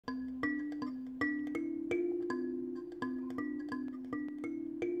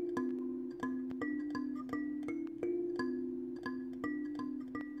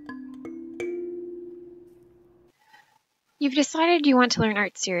You've decided you want to learn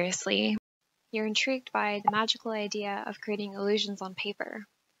art seriously. You're intrigued by the magical idea of creating illusions on paper.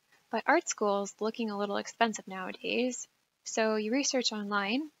 But art school is looking a little expensive nowadays, so you research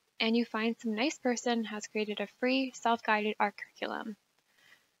online and you find some nice person has created a free self-guided art curriculum.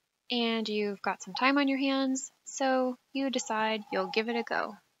 And you've got some time on your hands, so you decide you'll give it a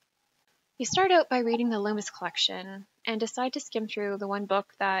go. You start out by reading the Loomis collection and decide to skim through the one book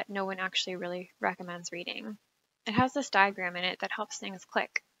that no one actually really recommends reading. It has this diagram in it that helps things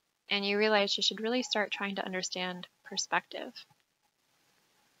click, and you realize you should really start trying to understand perspective.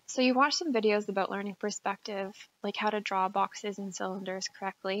 So you watch some videos about learning perspective, like how to draw boxes and cylinders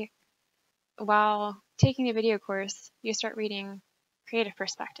correctly. While taking the video course, you start reading Creative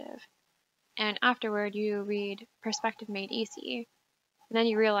Perspective, and afterward you read Perspective Made Easy. And then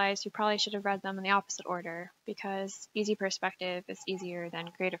you realize you probably should have read them in the opposite order, because Easy Perspective is easier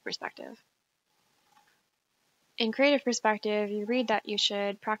than Creative Perspective. In Creative Perspective, you read that you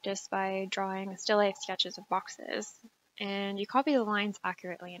should practice by drawing still life sketches of boxes, and you copy the lines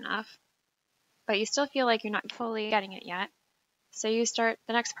accurately enough, but you still feel like you're not fully getting it yet, so you start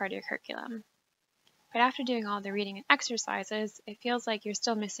the next part of your curriculum. But after doing all the reading and exercises, it feels like you're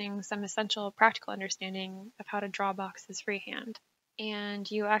still missing some essential practical understanding of how to draw boxes freehand, and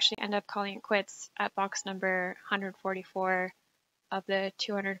you actually end up calling it quits at box number 144 of the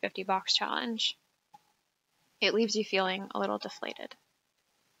 250 box challenge. It leaves you feeling a little deflated.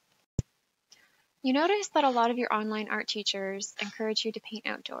 You notice that a lot of your online art teachers encourage you to paint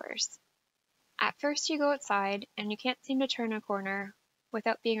outdoors. At first you go outside and you can't seem to turn a corner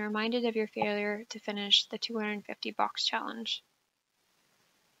without being reminded of your failure to finish the 250 box challenge.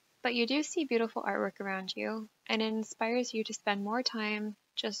 But you do see beautiful artwork around you, and it inspires you to spend more time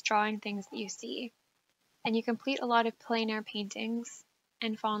just drawing things that you see. And you complete a lot of plein air paintings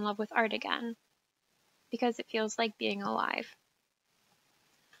and fall in love with art again, because it feels like being alive.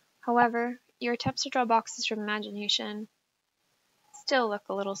 However, your attempts to draw boxes from imagination still look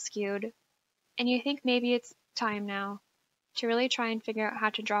a little skewed, and you think maybe it's time now to really try and figure out how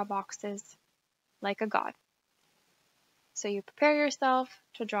to draw boxes like a god. So you prepare yourself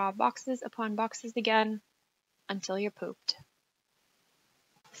to draw boxes upon boxes again until you're pooped.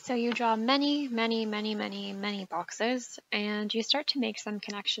 So you draw many boxes, and you start to make some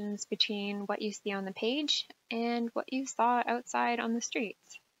connections between what you see on the page and what you saw outside on the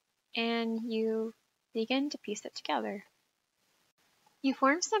streets, and you begin to piece it together. You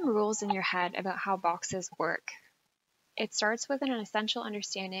form some rules in your head about how boxes work. It starts with an essential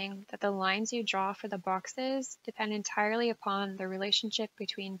understanding that the lines you draw for the boxes depend entirely upon the relationship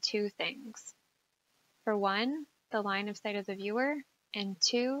between two things. For one, the line of sight of the viewer, and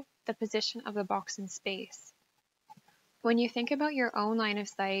two, the position of the box in space. When you think about your own line of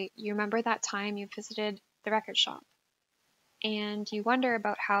sight, you remember that time you visited the record shop, and you wonder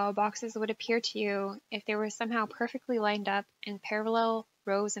about how boxes would appear to you if they were somehow perfectly lined up in parallel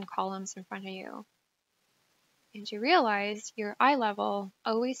rows and columns in front of you. And you realize your eye level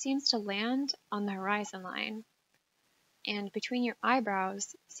always seems to land on the horizon line, and between your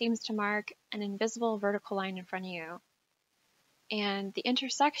eyebrows seems to mark an invisible vertical line in front of you. And the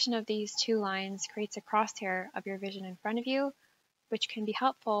intersection of these two lines creates a crosshair of your vision in front of you, which can be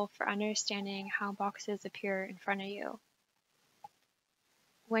helpful for understanding how boxes appear in front of you.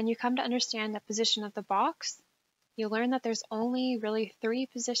 When you come to understand the position of the box, you learn that there's only really 3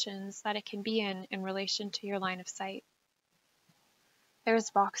 positions that it can be in relation to your line of sight. There's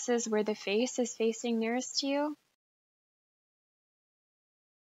boxes where the face is facing nearest to you.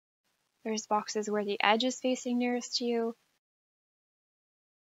 There's boxes where the edge is facing nearest to you.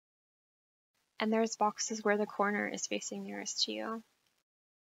 And there's boxes where the corner is facing nearest to you.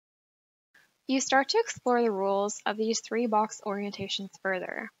 You start to explore the rules of these 3 box orientations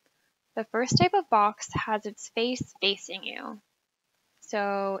further. The first type of box has its face facing you.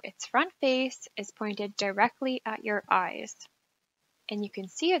 So its front face is pointed directly at your eyes. And you can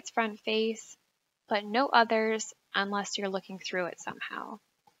see its front face, but no others unless you're looking through it somehow.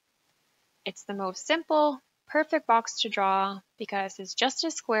 It's the most simple, perfect box to draw because it's just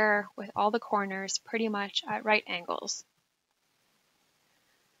a square with all the corners pretty much at right angles.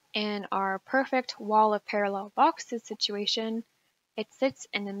 In our perfect wall of parallel boxes situation, it sits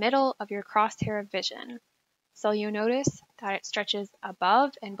in the middle of your crosshair of vision. So you'll notice that it stretches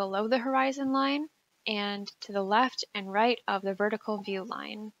above and below the horizon line and to the left and right of the vertical view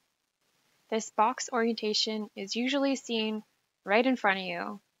line. This box orientation is usually seen right in front of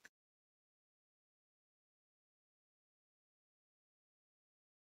you.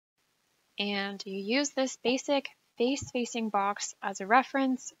 And you use this basic face-facing box as a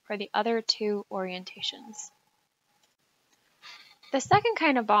reference for the other 2 orientations. The second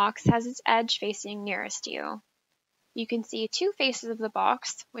kind of box has its edge facing nearest you. You can see two faces of the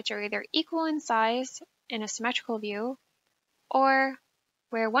box, which are either equal in size in a symmetrical view, or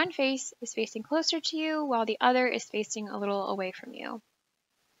where one face is facing closer to you while the other is facing a little away from you.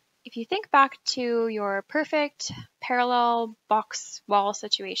 If you think back to your perfect parallel box wall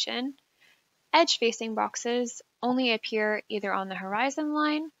situation, edge-facing boxes only appear either on the horizon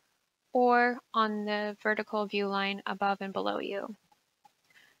line or on the vertical view line above and below you.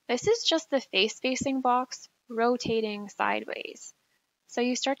 This is just the face-facing box rotating sideways, so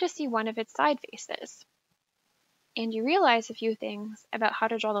you start to see one of its side faces. And you realize a few things about how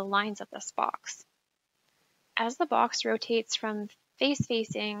to draw the lines of this box. As the box rotates from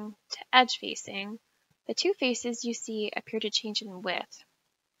face-facing to edge-facing, the two faces you see appear to change in width.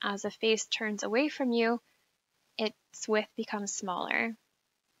 As a face turns away from you, its width becomes smaller,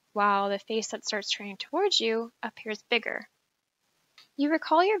 while the face that starts turning towards you appears bigger. You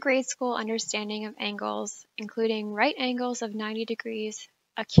recall your grade school understanding of angles, including right angles of 90 degrees,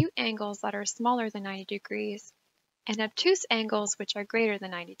 acute angles that are smaller than 90 degrees, and obtuse angles which are greater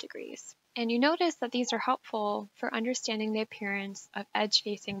than 90 degrees. And you notice that these are helpful for understanding the appearance of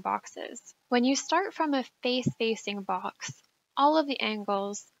edge-facing boxes. When you start from a face-facing box, all of the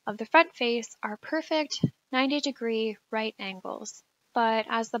angles of the front face are perfect 90-degree right angles. But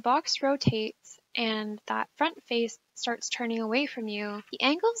as the box rotates and that front face starts turning away from you, the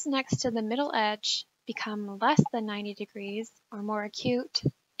angles next to the middle edge become less than 90 degrees or more acute,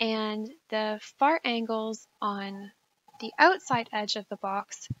 and the far angles on the outside edge of the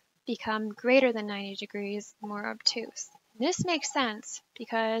box become greater than 90 degrees, more obtuse. This makes sense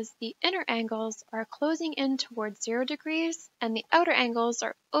because the inner angles are closing in towards 0 degrees and the outer angles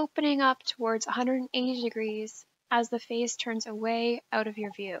are opening up towards 180 degrees as the face turns away out of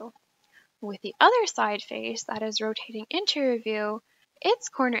your view. With the other side face that is rotating into your view, its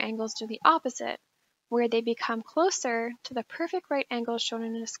corner angles do the opposite, where they become closer to the perfect right angle shown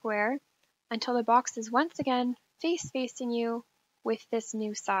in a square until the box is once again face-facing you with this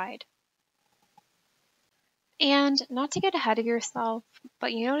new side. And not to get ahead of yourself,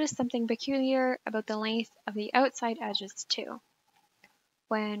 but you notice something peculiar about the length of the outside edges too.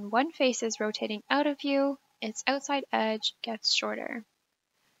 When one face is rotating out of view, its outside edge gets shorter.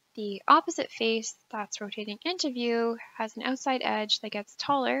 The opposite face that's rotating into view has an outside edge that gets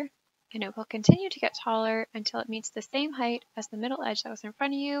taller, and it will continue to get taller until it meets the same height as the middle edge that was in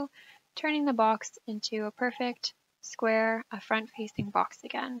front of you, turning the box into a perfect square, a front-facing box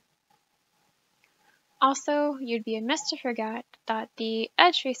again. Also, you'd be amiss to forget that the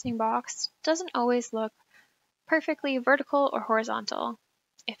edge-facing box doesn't always look perfectly vertical or horizontal.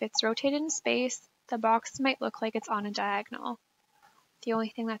 If it's rotated in space, the box might look like it's on a diagonal. The only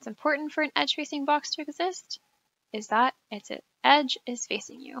thing that's important for an edge-facing box to exist is that its edge is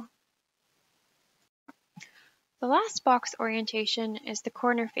facing you. The last box orientation is the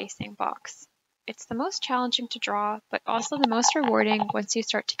corner-facing box. It's the most challenging to draw, but also the most rewarding once you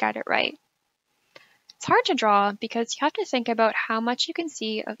start to get it right. It's hard to draw because you have to think about how much you can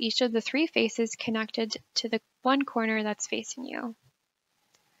see of each of the three faces connected to the one corner that's facing you.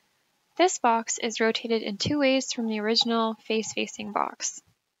 This box is rotated in two ways from the original face-facing box.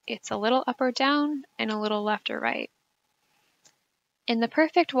 It's a little up or down and a little left or right. In the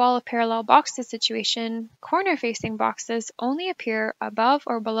perfect wall of parallel boxes situation, corner-facing boxes only appear above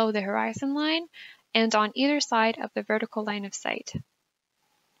or below the horizon line and on either side of the vertical line of sight.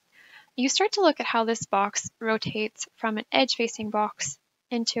 You start to look at how this box rotates from an edge-facing box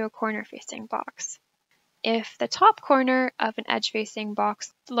into a corner-facing box. If the top corner of an edge-facing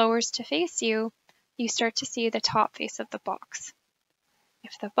box lowers to face you, you start to see the top face of the box.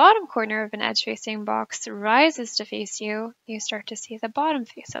 If the bottom corner of an edge-facing box rises to face you, you start to see the bottom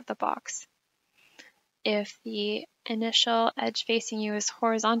face of the box. If the initial edge facing you is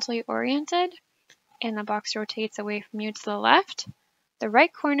horizontally oriented and the box rotates away from you to the left, the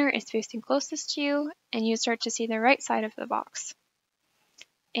right corner is facing closest to you and you start to see the right side of the box.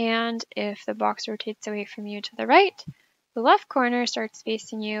 And if the box rotates away from you to the right, the left corner starts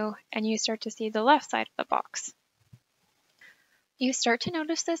facing you and you start to see the left side of the box. You start to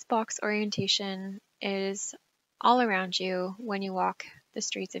notice this box orientation is all around you when you walk the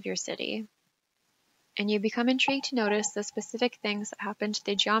streets of your city. And you become intrigued to notice the specific things that happen to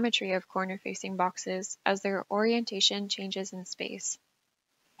the geometry of corner-facing boxes as their orientation changes in space.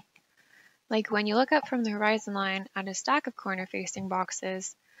 Like when you look up from the horizon line at a stack of corner-facing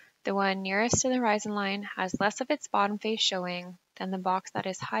boxes, the one nearest to the horizon line has less of its bottom face showing than the box that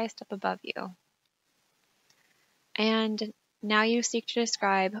is highest up above you. And now you seek to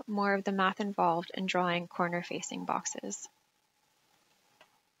describe more of the math involved in drawing corner-facing boxes.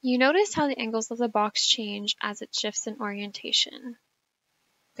 You notice how the angles of the box change as it shifts in orientation.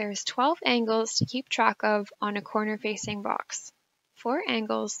 There's 12 angles to keep track of on a corner-facing box, 4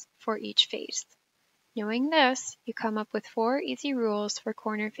 angles for each face. Knowing this, you come up with 4 easy rules for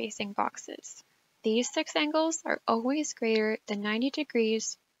corner-facing boxes. These 6 angles are always greater than 90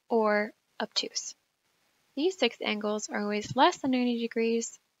 degrees or obtuse. These 6 angles are always less than 90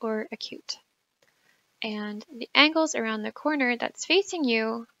 degrees or acute. And the angles around the corner that's facing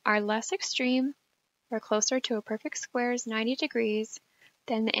you are less extreme or closer to a perfect square's 90 degrees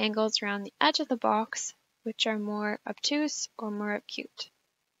than the angles around the edge of the box, which are more obtuse or more acute.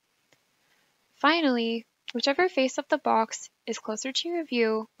 Finally, whichever face of the box is closer to your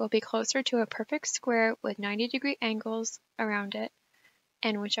view will be closer to a perfect square with 90-degree angles around it,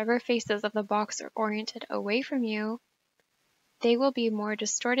 and whichever faces of the box are oriented away from you, they will be more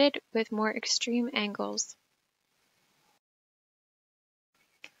distorted with more extreme angles.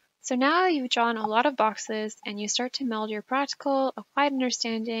 So now you've drawn a lot of boxes and you start to meld your practical, applied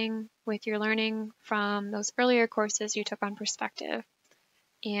understanding with your learning from those earlier courses you took on perspective.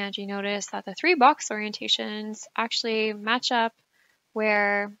 And you notice that the 3 box orientations actually match up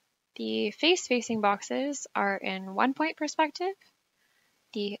where the face-facing boxes are in 1-point perspective,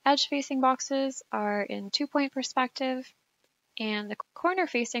 the edge-facing boxes are in 2-point perspective, and the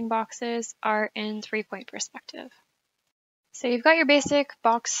corner-facing boxes are in 3-point perspective. So you've got your basic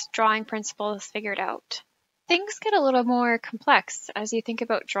box drawing principles figured out. Things get a little more complex as you think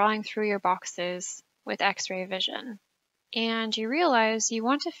about drawing through your boxes with X-ray vision. And you realize you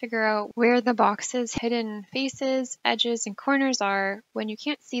want to figure out where the box's hidden faces, edges, and corners are when you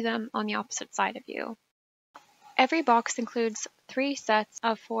can't see them on the opposite side of you. Every box includes 3 sets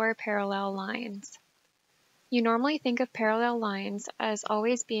of 4 parallel lines. You normally think of parallel lines as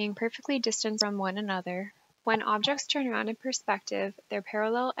always being perfectly distant from one another. When objects turn around in perspective, their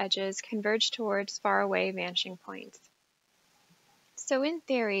parallel edges converge towards faraway vanishing points. So in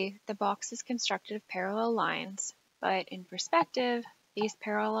theory, the box is constructed of parallel lines, but in perspective, these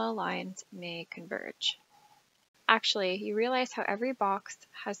parallel lines may converge. Actually, you realize how every box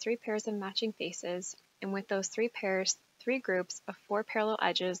has 3 pairs of matching faces, and with those 3 pairs, 3 groups of 4 parallel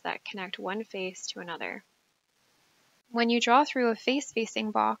edges that connect one face to another. When you draw through a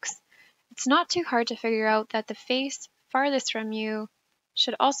face-facing box, it's not too hard to figure out that the face farthest from you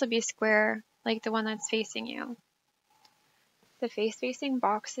should also be square like the one that's facing you. The face-facing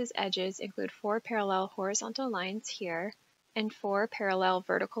box's edges include 4 parallel horizontal lines here and 4 parallel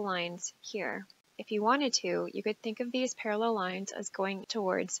vertical lines here. If you wanted to, you could think of these parallel lines as going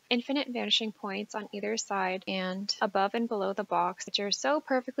towards infinite vanishing points on either side and above and below the box, which are so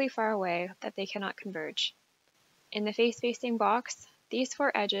perfectly far away that they cannot converge. In the face-facing box, these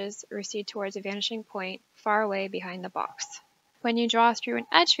 4 edges recede towards a vanishing point far away behind the box. When you draw through an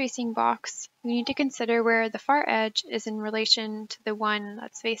edge-facing box, you need to consider where the far edge is in relation to the one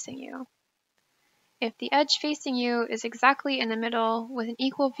that's facing you. If the edge facing you is exactly in the middle with an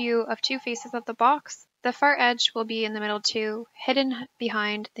equal view of 2 faces of the box, the far edge will be in the middle too, hidden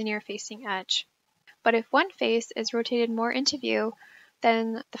behind the near-facing edge. But if one face is rotated more into view,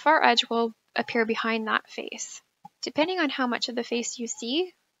 then the far edge will appear behind that face. Depending on how much of the face you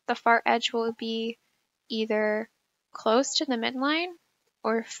see, the far edge will be either close to the midline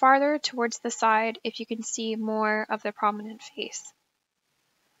or farther towards the side if you can see more of the prominent face.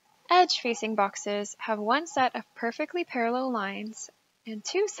 Edge-facing boxes have 1 set of perfectly parallel lines and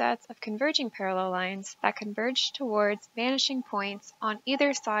 2 sets of converging parallel lines that converge towards vanishing points on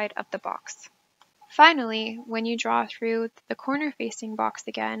either side of the box. Finally, when you draw through the corner-facing box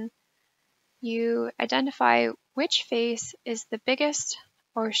again, you identify which face is the biggest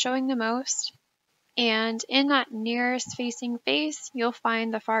or showing the most, and in that nearest facing face, you'll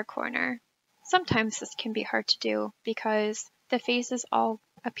find the far corner. Sometimes this can be hard to do because the faces all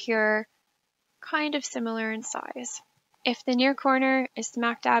appear kind of similar in size. If the near corner is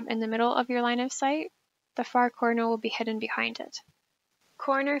smack dab in the middle of your line of sight, the far corner will be hidden behind it.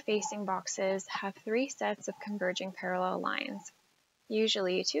 Corner-facing boxes have 3 sets of converging parallel lines.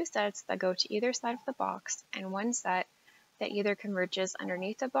 Usually 2 sets that go to either side of the box and 1 set that either converges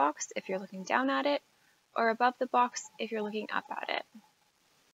underneath the box if you're looking down at it or above the box if you're looking up at it.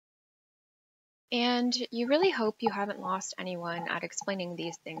 And you really hope you haven't lost anyone at explaining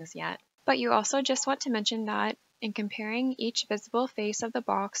these things yet. But you also just want to mention that in comparing each visible face of the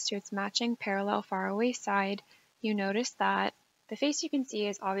box to its matching parallel faraway side, you notice that the face you can see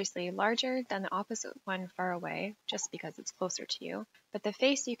is obviously larger than the opposite one far away, just because it's closer to you. But the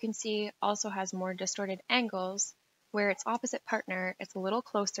face you can see also has more distorted angles, where its opposite partner is a little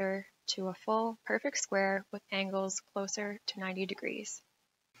closer to a full perfect square with angles closer to 90 degrees.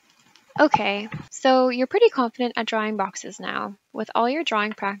 Okay, so you're pretty confident at drawing boxes now. With all your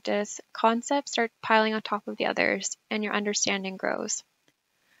drawing practice, concepts start piling on top of the others, and your understanding grows.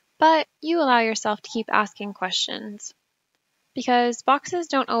 But you allow yourself to keep asking questions, because boxes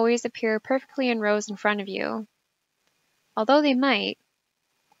don't always appear perfectly in rows in front of you. Although they might,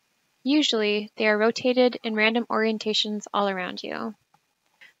 usually they are rotated in random orientations all around you.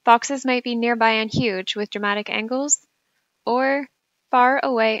 Boxes might be nearby and huge with dramatic angles, or far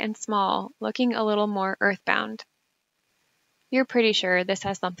away and small, looking a little more earthbound. You're pretty sure this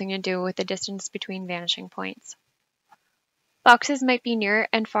has something to do with the distance between vanishing points. Boxes might be near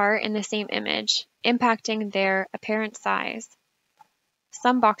and far in the same image, impacting their apparent size.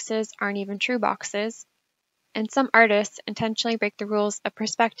 Some boxes aren't even true boxes, and some artists intentionally break the rules of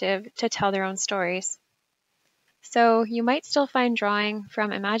perspective to tell their own stories. So you might still find drawing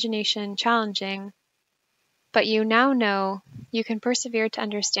from imagination challenging, but you now know you can persevere to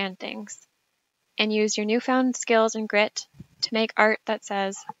understand things and use your newfound skills and grit to make art that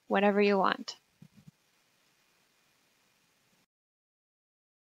says whatever you want.